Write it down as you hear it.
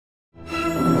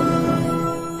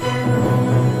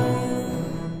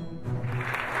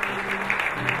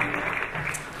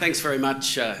Thanks very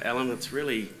much, Alan. It's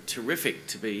really terrific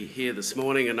to be here this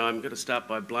morning, and I'm going to start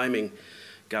by blaming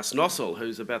Gus Nossel,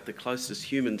 who's about the closest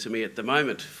human to me at the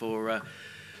moment, for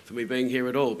me being here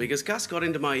at all, because Gus got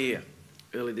into my ear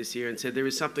early this year and said there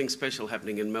is something special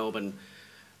happening in Melbourne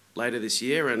later this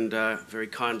year, and very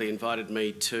kindly invited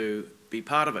me to be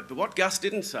part of it. But what Gus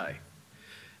didn't say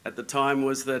at the time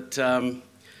was that I'm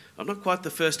not quite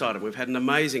the first item. We've had an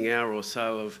amazing hour or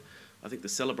so of, I think, the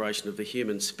celebration of the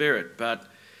human spirit, but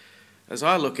as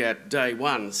I look at day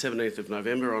one, 17th of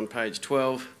November on page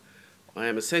 12, I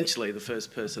am essentially the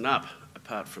first person up,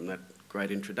 apart from that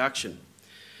great introduction.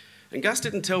 And Gus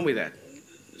didn't tell me that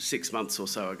 6 months or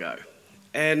so ago.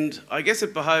 And I guess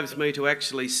it behoves me to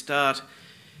actually start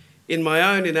in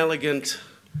my own inelegant,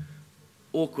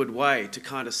 awkward way to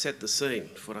kind of set the scene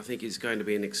for what I think is going to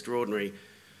be an extraordinary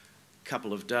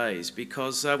couple of days.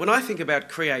 Because when I think about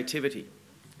creativity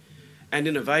and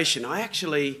innovation, I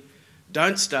actually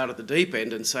don't start at the deep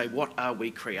end and say, what are we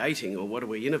creating or what are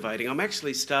we innovating? I'm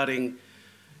actually starting,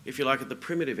 if you like, at the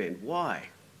primitive end. Why?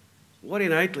 What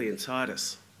innately inside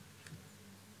us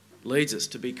leads us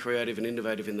to be creative and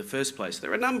innovative in the first place?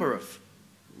 There are a number of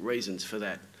reasons for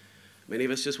that. Many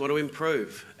of us just want to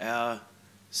improve our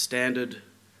standard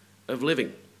of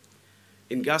living.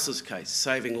 In Gus's case,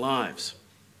 saving lives,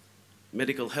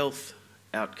 medical health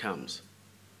outcomes.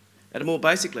 At a more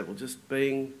basic level, just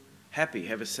being happy,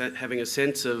 having a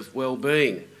sense of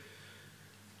well-being.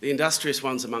 The industrious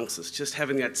ones amongst us, just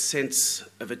having that sense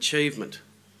of achievement.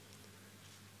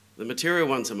 The material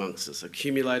ones amongst us,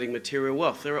 accumulating material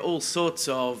wealth. There are all sorts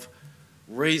of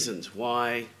reasons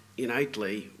why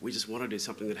innately we just want to do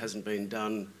something that hasn't been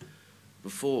done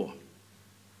before.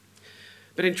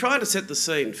 But in trying to set the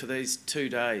scene for these 2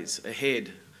 days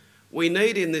ahead, we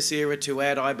need in this era to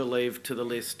add, I believe, to the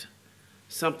list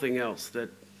something else that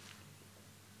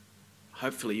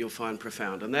hopefully you'll find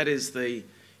profound, and that is the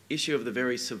issue of the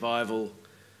very survival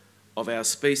of our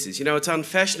species. You know, it's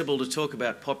unfashionable to talk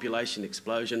about population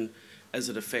explosion as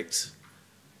it affects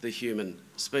the human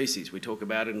species. We talk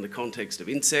about it in the context of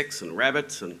insects and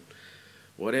rabbits and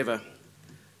whatever,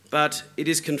 but it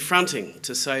is confronting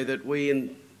to say that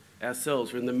we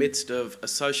ourselves are in the midst of a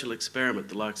social experiment,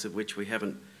 the likes of which we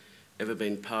haven't ever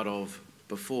been part of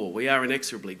before. We are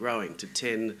inexorably growing to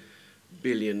 10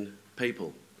 billion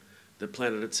people. The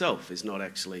planet itself is not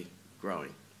actually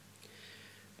growing.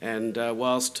 And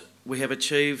whilst we have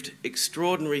achieved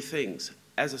extraordinary things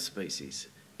as a species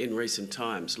in recent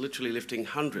times, literally lifting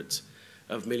hundreds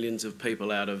of millions of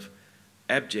people out of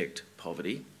abject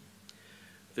poverty,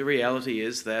 the reality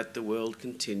is that the world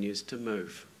continues to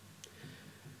move.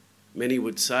 Many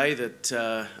would say that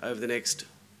over the next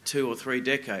 2 or 3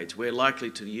 decades, we're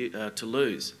likely to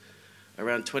lose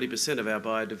around 20% of our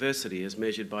biodiversity as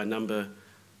measured by number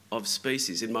of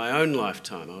species. In my own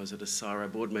lifetime, I was at a CSIRO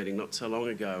board meeting not so long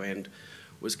ago and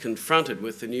was confronted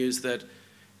with the news that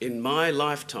in my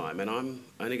lifetime, and I'm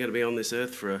only going to be on this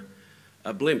earth for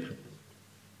a blimp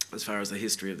as far as the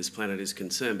history of this planet is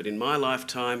concerned, but in my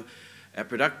lifetime, our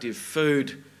productive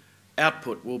food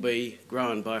output will be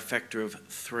grown by a factor of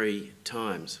 3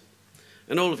 times.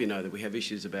 And all of you know that we have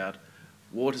issues about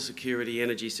water security,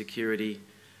 energy security,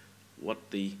 what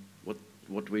do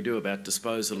we do about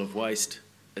disposal of waste,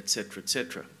 etc.,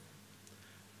 etc.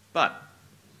 But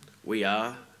we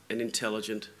are an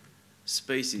intelligent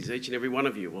species. Each and every one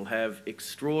of you will have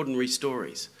extraordinary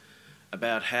stories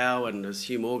about how, and as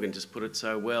Hugh Morgan just put it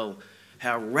so well,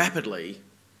 how rapidly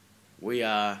we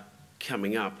are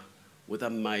coming up with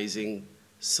amazing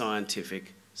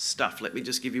scientific stuff. Let me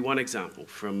just give you one example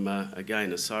from,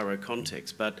 again, a CSIRO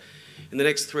context. But in the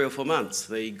next 3 or 4 months,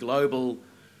 the global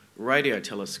radio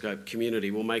telescope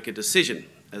community will make a decision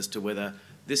as to whether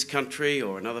this country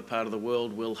or another part of the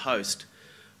world will host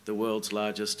the world's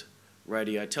largest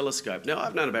radio telescope. Now,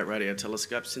 I've known about radio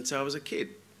telescopes since I was a kid.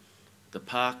 The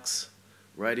Parkes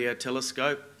radio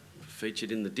telescope,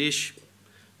 featured in the dish,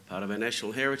 part of our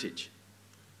national heritage.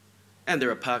 And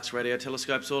there are Parkes radio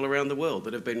telescopes all around the world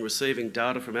that have been receiving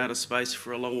data from outer space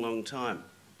for a long, long time.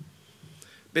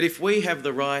 But if we have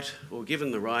the right, or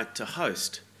given the right, to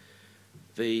host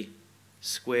the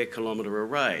Square Kilometre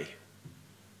Array,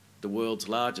 the world's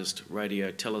largest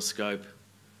radio telescope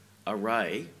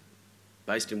array,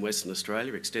 based in Western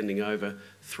Australia, extending over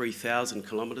 3,000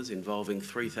 kilometres, involving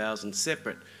 3,000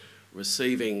 separate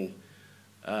receiving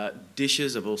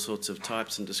dishes of all sorts of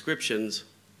types and descriptions.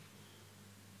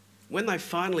 When they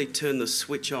finally turn the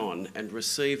switch on and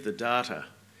receive the data,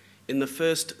 in the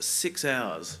first 6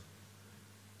 hours,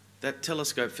 that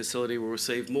telescope facility will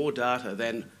receive more data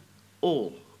than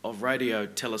all of radio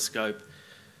telescope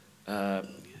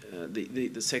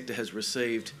the sector has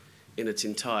received in its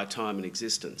entire time in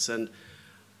existence. And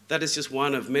that is just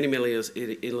one of many, many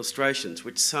illustrations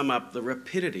which sum up the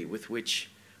rapidity with which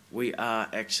we are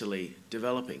actually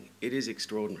developing. It is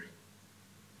extraordinary.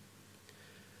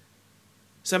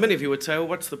 So many of you would say, well,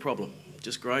 what's the problem?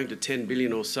 Just growing to 10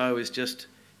 billion or so is just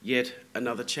yet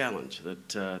another challenge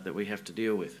that we have to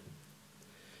deal with.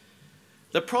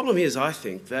 The problem is, I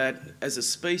think, that as a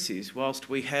species, whilst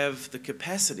we have the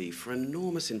capacity for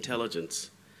enormous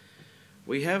intelligence,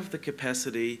 we have the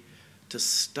capacity to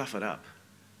stuff it up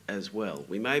as well.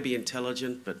 We may be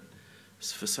intelligent, but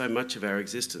for so much of our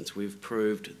existence, we've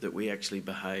proved that we actually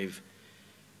behave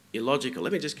illogical.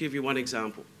 Let me just give you one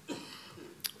example.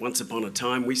 Once upon a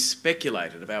time, we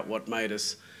speculated about what made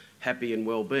us happy and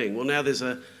well-being. Well, now there's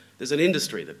an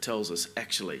industry that tells us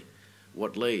actually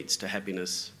what leads to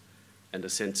happiness and a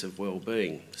sense of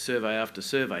well-being. Survey after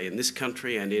survey in this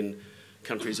country and in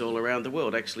countries all around the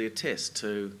world actually attest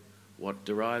to what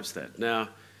derives that. Now,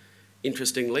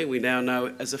 interestingly, we now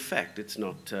know as a fact, it's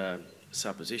not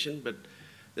supposition, but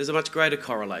there's a much greater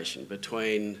correlation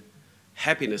between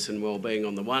happiness and well-being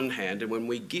on the one hand and when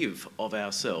we give of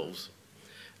ourselves,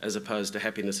 as opposed to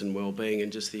happiness and well-being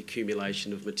and just the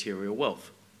accumulation of material wealth.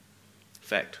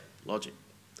 Fact, logic.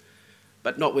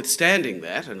 But notwithstanding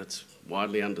that, and it's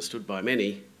widely understood by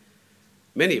many,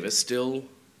 many of us still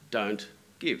don't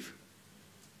give.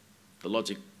 The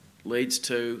logic leads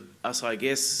to us, I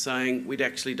guess, saying we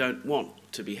actually don't want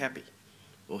to be happy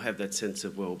or have that sense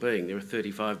of well-being. There are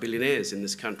 35 billionaires in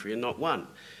this country and not one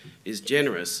is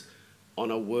generous on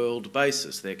a world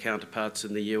basis. Their counterparts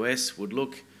in the US would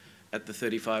look at the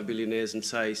 35 billionaires and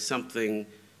say something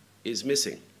is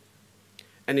missing.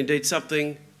 And indeed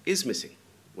something is missing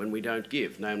when we don't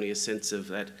give, namely a sense of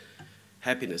that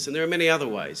happiness. And there are many other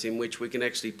ways in which we can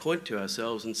actually point to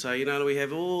ourselves and say, you know, we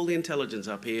have all the intelligence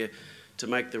up here to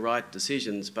make the right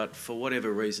decisions, but for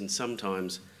whatever reason,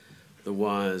 sometimes the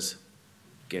wires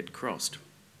get crossed.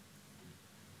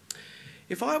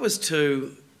 If I was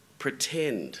to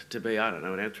pretend to be, I don't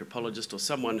know, an anthropologist or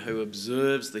someone who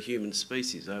observes the human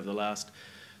species over the last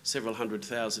several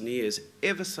 100,000 years,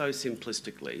 ever so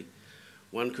simplistically,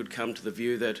 one could come to the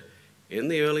view that in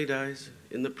the early days,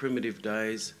 in the primitive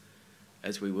days,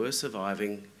 as we were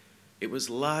surviving, it was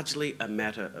largely a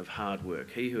matter of hard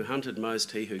work. He who hunted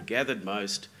most, he who gathered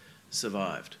most,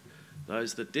 survived.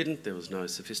 Those that didn't, there was no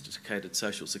sophisticated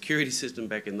social security system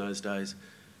back in those days,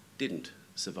 didn't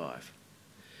survive.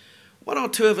 One or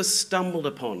two of us stumbled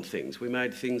upon things. We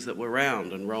made things that were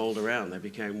round and rolled around. They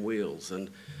became wheels, and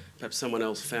perhaps someone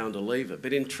else found a lever.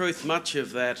 But in truth, much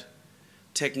of that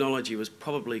technology was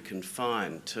probably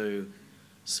confined to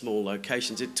small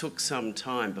locations. It took some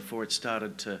time before it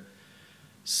started to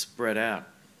spread out.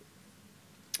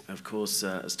 Of course,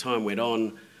 as time went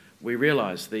on, we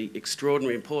realised the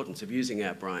extraordinary importance of using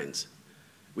our brains.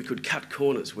 We could cut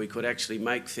corners. We could actually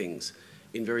make things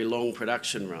in very long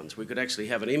production runs. We could actually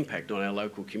have an impact on our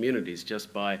local communities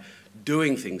just by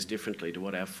doing things differently to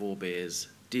what our forebears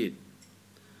did.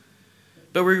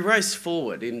 But we race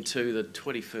forward into the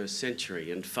 21st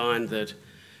century and find that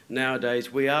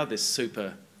nowadays we are this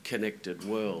super connected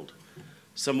world.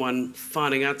 Someone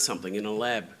finding out something in a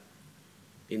lab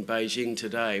in Beijing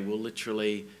today will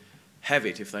literally have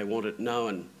it, if they want it,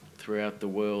 known throughout the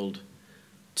world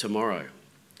tomorrow.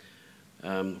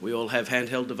 We all have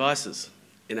handheld devices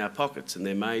in our pockets, and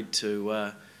they're made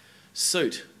to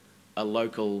suit a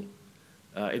local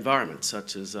environment,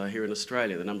 such as here in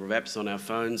Australia. The number of apps on our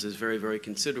phones is very, very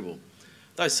considerable.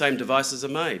 Those same devices are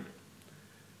made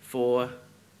for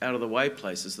out-of-the-way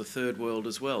places, the third world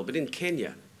as well. But in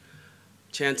Kenya,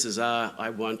 chances are I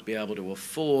won't be able to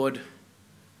afford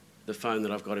the phone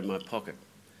that I've got in my pocket,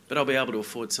 but I'll be able to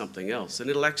afford something else, and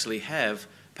it'll actually have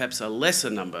perhaps a lesser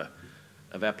number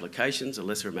of applications, a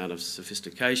lesser amount of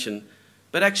sophistication,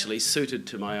 but actually suited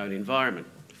to my own environment.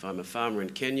 If I'm a farmer in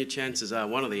Kenya, chances are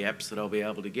one of the apps that I'll be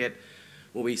able to get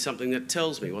will be something that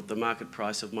tells me what the market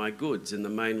price of my goods in the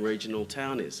main regional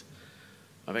town is.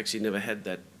 I've actually never had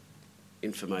that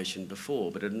information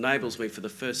before, but it enables me for the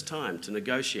first time to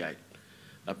negotiate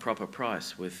a proper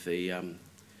price with the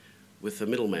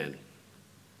middleman.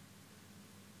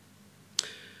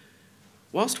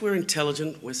 Whilst we're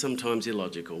intelligent, we're sometimes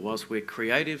illogical. Whilst we're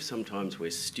creative, sometimes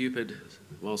we're stupid.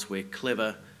 Whilst we're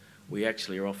clever, we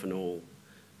actually are often all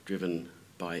driven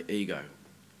by ego.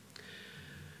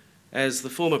 As the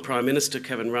former Prime Minister,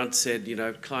 Kevin Rudd, said, you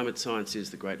know, climate science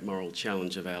is the great moral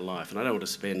challenge of our life. And I don't want to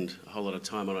spend a whole lot of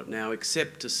time on it now,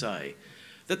 except to say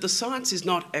that the science is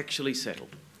not actually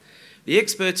settled. The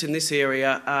experts in this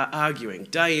area are arguing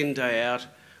day in, day out,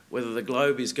 whether the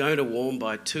globe is going to warm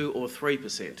by 2 or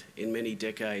 3% in many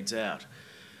decades out.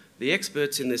 The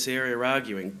experts in this area are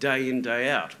arguing day in, day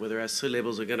out whether our sea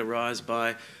levels are going to rise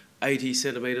by 80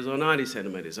 centimetres or 90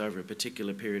 centimetres over a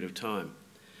particular period of time.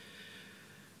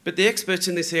 But the experts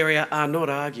in this area are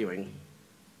not arguing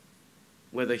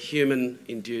whether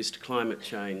human-induced climate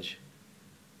change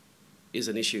is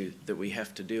an issue that we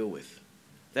have to deal with.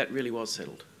 That really was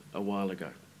settled a while ago.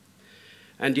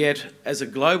 And yet, as a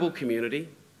global community,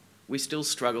 we still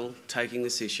struggle taking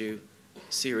this issue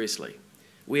seriously.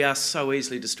 We are so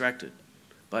easily distracted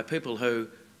by people who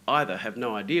either have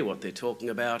no idea what they're talking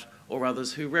about or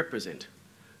others who represent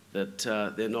that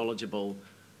they're knowledgeable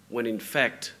when in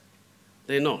fact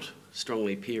they're not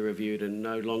strongly peer-reviewed and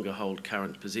no longer hold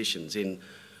current positions in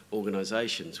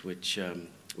organisations which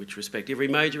respect. Every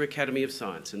major academy of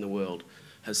science in the world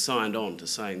has signed on to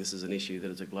saying this is an issue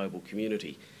that as a global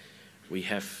community we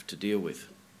have to deal with.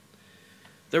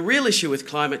 The real issue with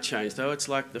climate change, though, it's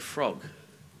like the frog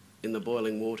in the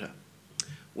boiling water.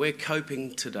 We're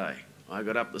coping today. I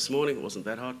got up this morning, it wasn't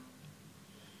that hot,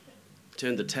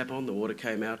 turned the tap on, the water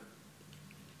came out,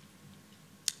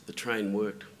 the train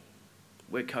worked.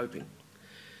 We're coping.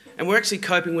 And we're actually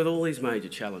coping with all these major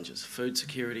challenges: food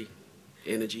security,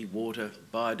 energy, water,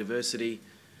 biodiversity,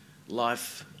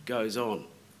 life goes on.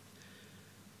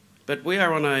 But we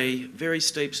are on a very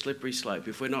steep, slippery slope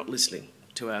if we're not listening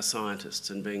to our scientists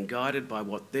and being guided by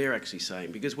what they're actually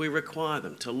saying, because we require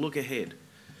them to look ahead,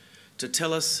 to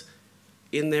tell us,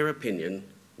 in their opinion,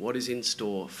 what is in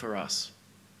store for us.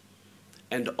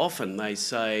 And often they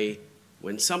say,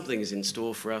 when something is in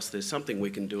store for us, there's something we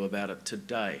can do about it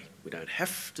today. We don't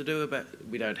have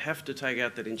to take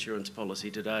out that insurance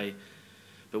policy today.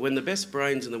 But when the best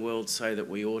brains in the world say that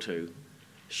we ought to,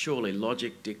 surely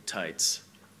logic dictates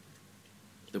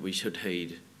that we should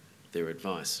heed their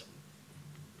advice.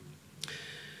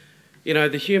 You know,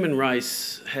 the human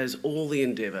race has all the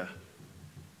endeavour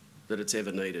that it's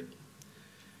ever needed.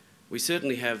 We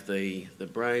certainly have the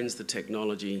brains, the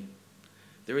technology.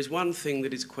 There is one thing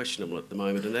that is questionable at the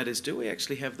moment, and that is, do we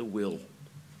actually have the will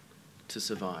to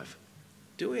survive?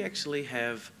 Do we actually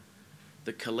have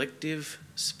the collective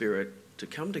spirit to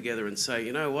come together and say,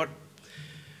 you know what,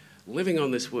 living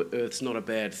on this earth's not a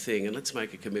bad thing, and let's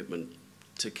make a commitment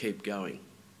to keep going?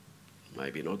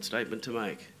 Maybe an odd statement to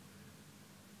make,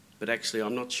 but actually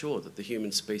I'm not sure that the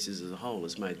human species as a whole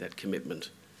has made that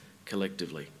commitment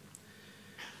collectively.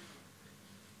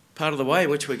 Part of the way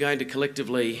in which we're going to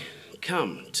collectively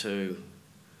come to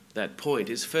that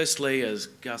point is, firstly, as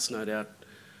Gus no doubt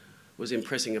was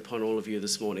impressing upon all of you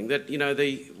this morning, that, you know,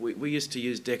 we used to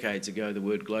use decades ago the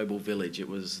word global village. It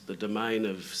was the domain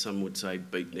of, some would say,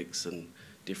 beatniks and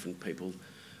different people.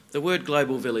 The word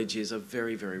global village is a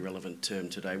very, very relevant term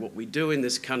today. What we do in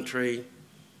this country,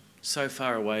 so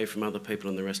far away from other people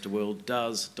in the rest of the world,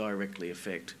 does directly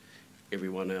affect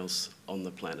everyone else on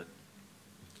the planet.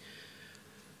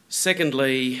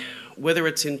 Secondly, whether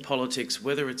it's in politics,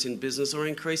 whether it's in business, or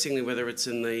increasingly whether it's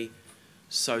in the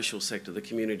social sector, the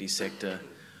community sector,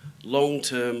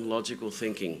 long-term logical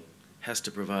thinking has to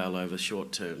prevail over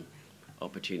short-term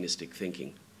opportunistic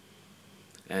thinking.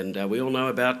 And we all know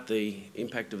about the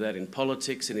impact of that in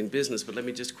politics and in business, but let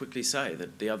me just quickly say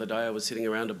that the other day I was sitting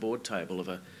around a board table of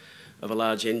a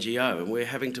large NGO, and we're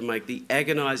having to make the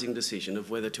agonising decision of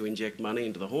whether to inject money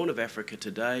into the Horn of Africa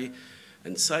today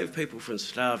and save people from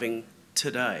starving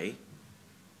today,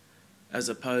 as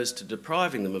opposed to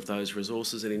depriving them of those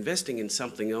resources and investing in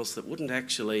something else that wouldn't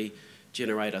actually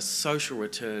generate a social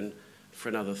return for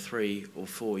another 3 or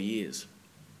 4 years.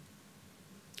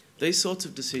 These sorts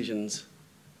of decisions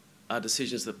are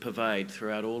decisions that pervade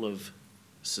throughout all of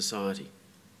society.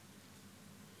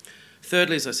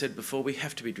 Thirdly, as I said before, we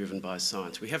have to be driven by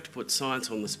science. We have to put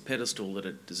science on this pedestal that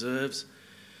it deserves.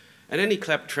 And any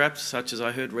claptraps, such as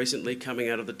I heard recently coming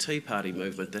out of the Tea Party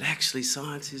movement, that actually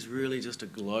science is really just a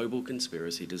global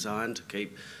conspiracy designed to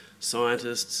keep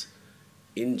scientists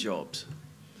in jobs.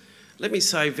 Let me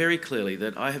say very clearly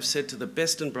that I have said to the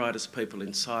best and brightest people in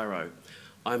CSIRO,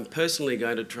 I'm personally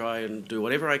going to try and do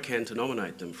whatever I can to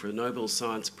nominate them for a Nobel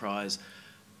Science Prize,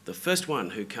 the first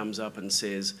one who comes up and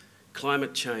says,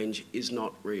 climate change is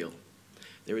not real.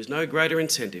 There is no greater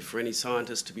incentive for any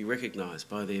scientist to be recognised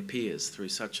by their peers through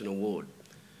such an award.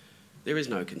 There is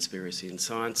no conspiracy in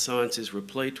science. Science is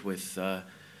replete with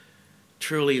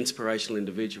truly inspirational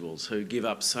individuals who give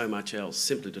up so much else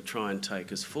simply to try and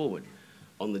take us forward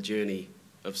on the journey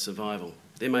of survival.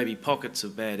 There may be pockets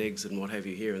of bad eggs and what have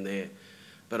you here and there,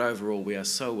 but overall we are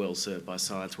so well served by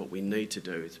science. What we need to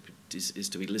do is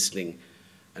to be listening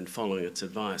and following its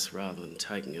advice rather than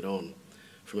taking it on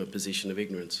from a position of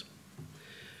ignorance.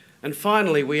 And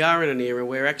finally, we are in an era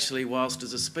where actually, whilst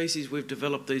as a species we've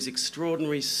developed these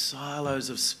extraordinary silos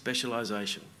of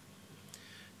specialisation.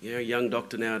 You know, a young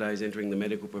doctor nowadays entering the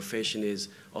medical profession is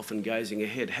often gazing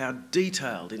ahead. How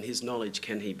detailed in his knowledge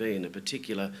can he be in a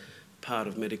particular part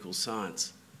of medical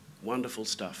science? Wonderful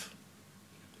stuff.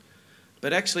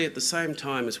 But actually, at the same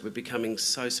time as we're becoming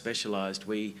so specialised,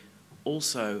 we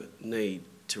also need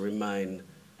to remain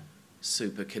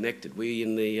super connected. We,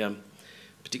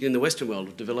 particularly in the Western world,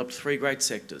 have developed three great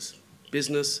sectors: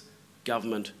 business,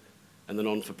 government, and the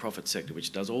non-for-profit sector,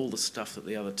 which does all the stuff that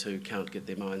the other two can't get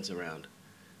their minds around.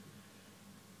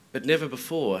 But never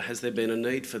before has there been a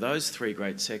need for those three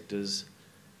great sectors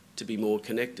to be more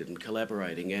connected and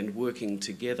collaborating and working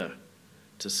together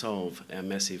to solve our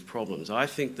massive problems. I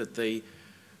think that the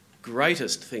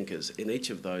greatest thinkers in each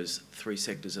of those three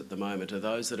sectors at the moment are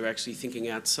those that are actually thinking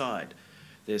outside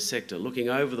their sector, looking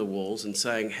over the walls and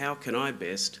saying, how can I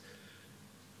best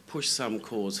push some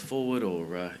cause forward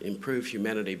or improve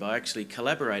humanity by actually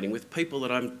collaborating with people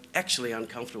that I'm actually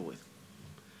uncomfortable with.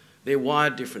 They're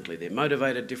wired differently, they're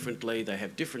motivated differently, they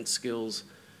have different skills,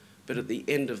 but at the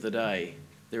end of the day,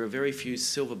 there are very few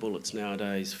silver bullets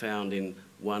nowadays found in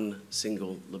one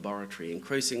single laboratory.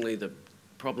 Increasingly, the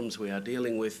problems we are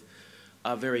dealing with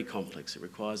are very complex. It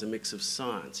requires a mix of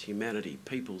science, humanity,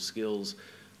 people skills,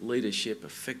 leadership,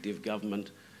 effective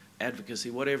government,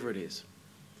 advocacy, whatever it is.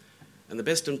 And the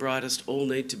best and brightest all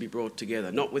need to be brought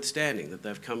together, notwithstanding that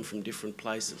they've come from different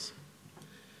places.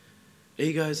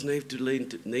 Egos need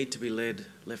to be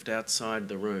left outside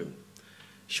the room.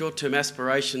 Short-term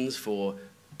aspirations for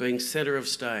being centre of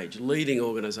stage, leading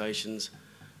organisations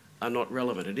are not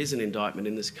relevant. It is an indictment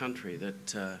in this country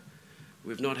that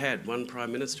we've not had one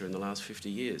Prime Minister in the last 50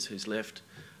 years who's left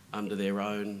under their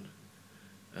own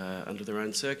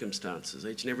circumstances.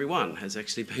 Each and every one has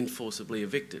actually been forcibly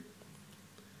evicted.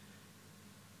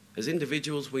 As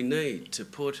individuals, we need to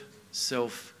put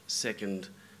self second,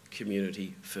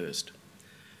 community first,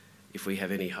 if we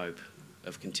have any hope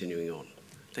of continuing on.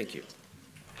 Thank you.